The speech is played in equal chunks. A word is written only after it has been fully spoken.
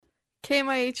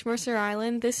KMIH Mercer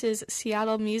Island. This is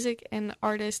Seattle music and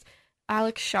artist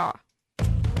Alec Shaw.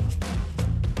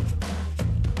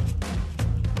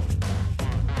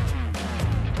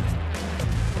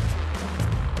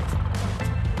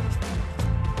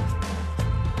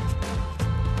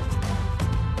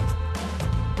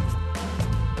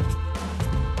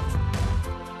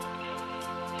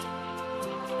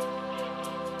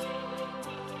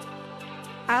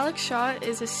 Alec Shaw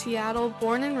is a Seattle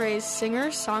born and raised singer,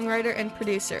 songwriter, and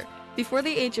producer. Before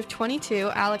the age of 22,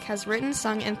 Alec has written,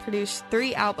 sung, and produced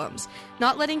 3 albums.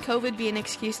 Not letting COVID be an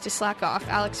excuse to slack off,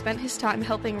 Alec spent his time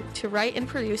helping to write and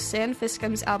produce Sam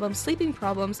Fiscum's album Sleeping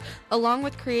Problems, along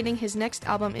with creating his next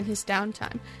album in his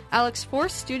downtime. Alec's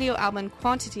 4th studio album,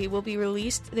 Quantity, will be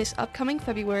released this upcoming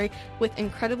February with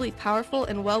incredibly powerful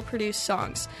and well-produced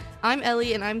songs. I'm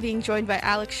Ellie, and I'm being joined by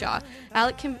Alec Shaw.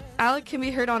 Alec can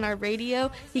be heard on our radio.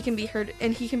 He can be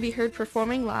heard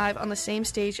performing live on the same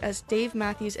stage as Dave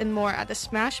Matthews and more at the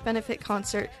Smash Benefit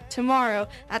concert tomorrow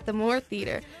at the Moore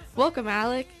Theater. Welcome,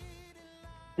 Alec.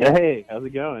 Hey, how's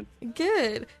it going?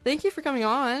 Good. Thank you for coming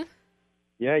on.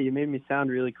 Yeah, you made me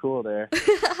sound really cool there.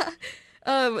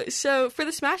 So for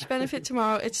the Smash Benefit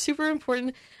tomorrow, it's super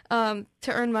important to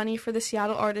earn money for the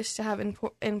Seattle artists to have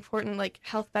important like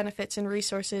health benefits and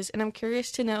resources. And I'm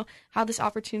curious to know how this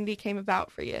opportunity came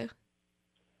about for you.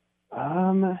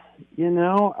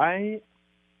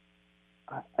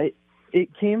 It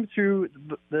came through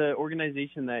the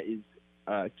organization that is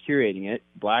curating it,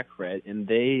 Black Fred, and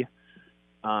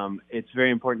it's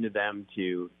very important to them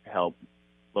to help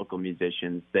local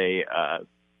musicians.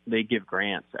 They give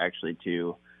grants actually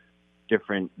to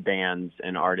different bands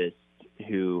and artists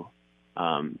who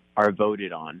are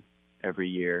voted on every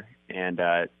year, and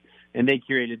they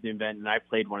curated the event, and I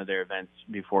played one of their events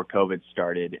before COVID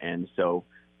started, and so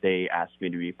they asked me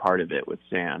to be part of it with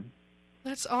Sam.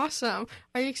 That's awesome.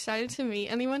 Are you excited to meet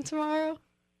anyone tomorrow?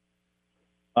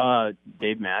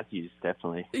 Dave Matthews,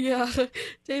 definitely. Yeah,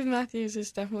 Dave Matthews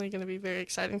is definitely going to be very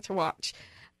exciting to watch.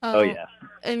 Oh, yeah.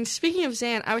 And speaking of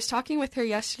Zan, I was talking with her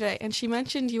yesterday, and she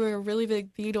mentioned you were a really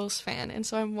big Beatles fan, and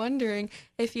so I'm wondering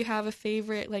if you have a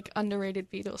favorite, like,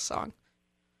 underrated Beatles song.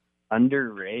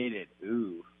 Underrated?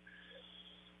 Ooh.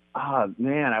 Oh,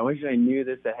 man, I wish I knew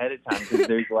this ahead of time, because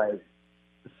there's, like,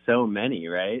 so many,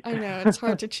 right? I know, it's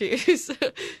hard to choose.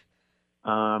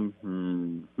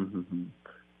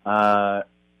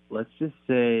 Let's just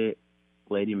say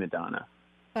Lady Madonna.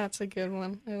 That's a good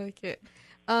one. I like it.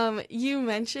 You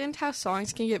mentioned how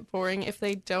songs can get boring if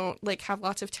they don't like have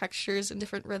lots of textures and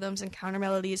different rhythms and counter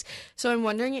melodies. So I'm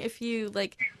wondering if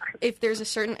if there's a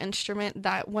certain instrument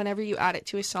that whenever you add it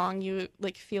to a song, you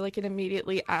like feel like it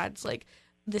immediately adds like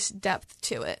this depth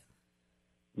to it.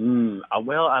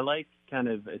 Well, I like kind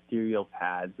of ethereal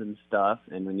pads and stuff,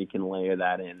 and when you can layer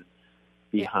that in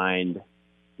behind,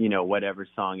 whatever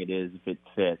song it is, if it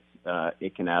fits,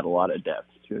 it can add a lot of depth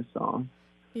to a song.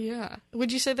 Yeah.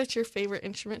 Would you say that's your favorite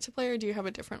instrument to play, or do you have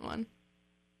a different one?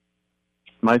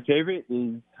 My favorite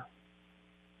is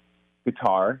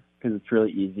guitar, because it's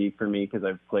really easy for me, because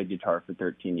I've played guitar for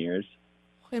 13 years.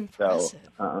 Impressive.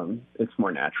 So it's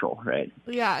more natural, right?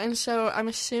 Yeah, and so I'm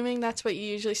assuming that's what you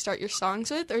usually start your songs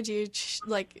with, or do you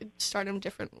start them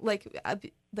different? Do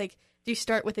you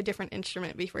start with a different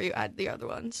instrument before you add the other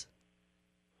ones?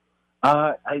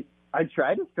 I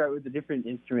try to start with a different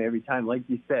instrument every time. Like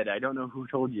you said, I don't know who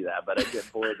told you that, but I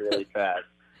get bored really fast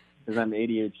because I'm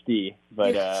ADHD.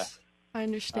 But yes, I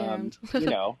understand.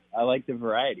 I like the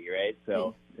variety, right?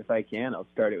 So if I can, I'll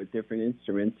start it with different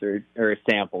instruments or a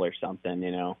sample or something,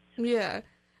 Yeah.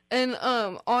 And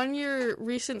on your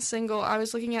recent single, I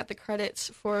was looking at the credits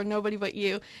for Nobody But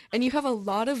You, and you have a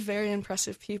lot of very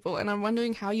impressive people, and I'm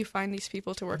wondering how you find these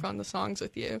people to work on the songs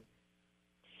with you.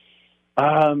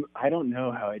 I don't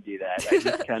know how I do that. I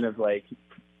just kind of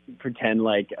pretend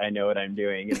like I know what I'm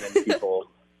doing, and then people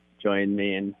join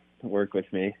me and work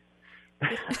with me.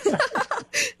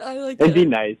 I like that. It'd be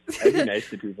nice. I'd be nice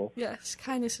to people. Yes,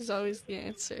 kindness is always the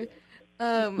answer.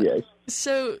 Yes.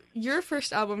 So your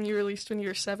first album you released when you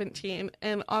were 17,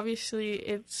 and obviously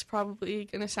it's probably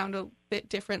going to sound a bit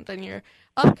different than your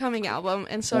upcoming album,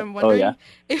 and so I'm wondering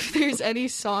if there's any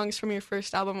songs from your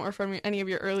first album or from any of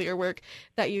your earlier work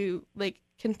that you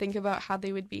can think about how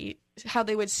they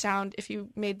would sound if you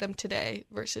made them today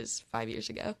versus 5 years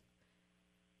ago.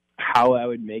 How I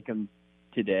would make them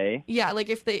today? Yeah,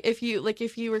 if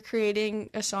you were creating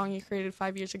a song you created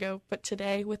 5 years ago, but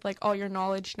today with all your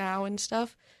knowledge now and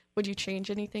stuff, would you change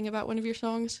anything about one of your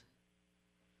songs?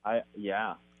 I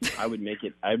would make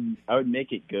it. I would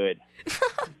make it good.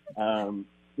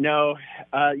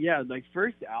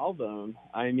 First album.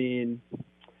 I mean,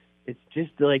 it's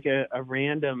just like a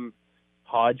random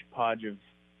hodgepodge of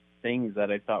things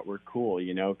that I thought were cool,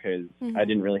 because I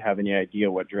didn't really have any idea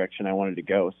what direction I wanted to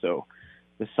go. So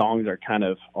the songs are kind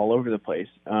of all over the place.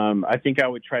 I think I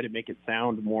would try to make it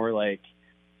sound more like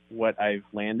what I've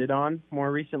landed on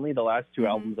more recently. The last two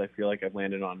albums, I feel like I've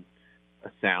landed on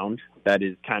a sound that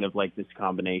is kind of like this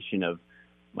combination of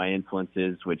my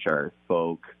influences, which are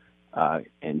folk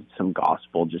and some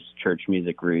gospel, just church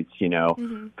music roots,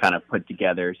 kind of put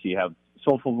together. So you have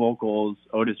soulful vocals.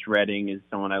 Otis Redding is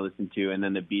someone I listen to, and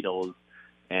then the Beatles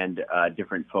and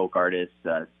different folk artists,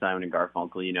 Simon and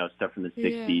Garfunkel, stuff from the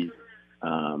 60s.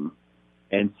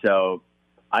 And so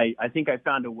I think I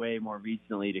found a way more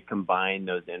recently to combine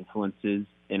those influences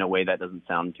in a way that doesn't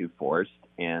sound too forced.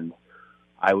 And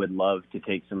I would love to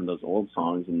take some of those old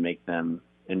songs and make them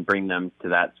and bring them to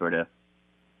that sort of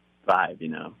vibe,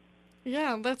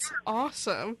 Yeah, that's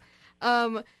awesome.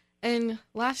 And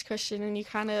last question, and you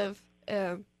kind of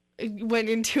went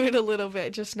into it a little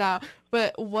bit just now,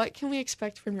 but what can we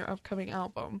expect from your upcoming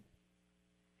album?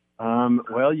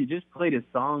 Well, you just played a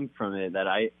song from it that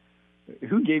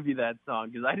who gave you that song?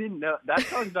 Because I didn't know that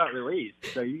song's not released.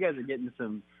 So you guys are getting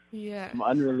some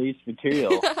unreleased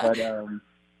material, but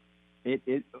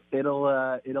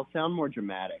it'll sound more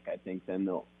dramatic, I think, than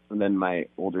my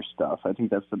older stuff. I think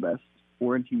that's the best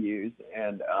word to use,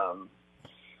 and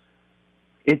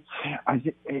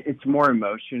it's more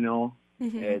emotional.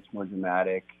 It's more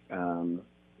dramatic.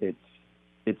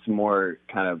 It's more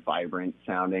kind of vibrant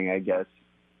sounding, I guess.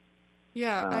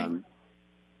 Yeah,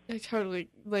 I totally,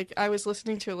 I was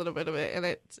listening to a little bit of it, and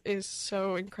it is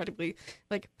so incredibly,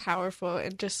 powerful,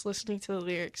 and just listening to the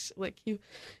lyrics, you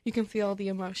can feel the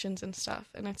emotions and stuff,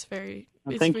 and it's very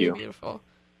beautiful.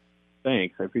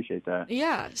 Thanks, I appreciate that.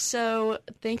 Yeah, so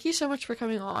thank you so much for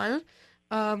coming on.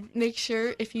 Make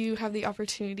sure, if you have the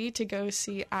opportunity, to go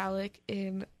see Alec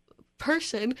in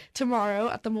person tomorrow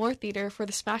at the Moore Theater for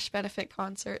the Smash Benefit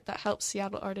concert that helps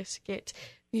Seattle artists get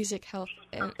music health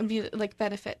and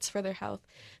benefits for their health.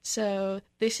 So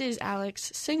this is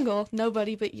Alec's single,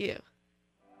 Nobody But You.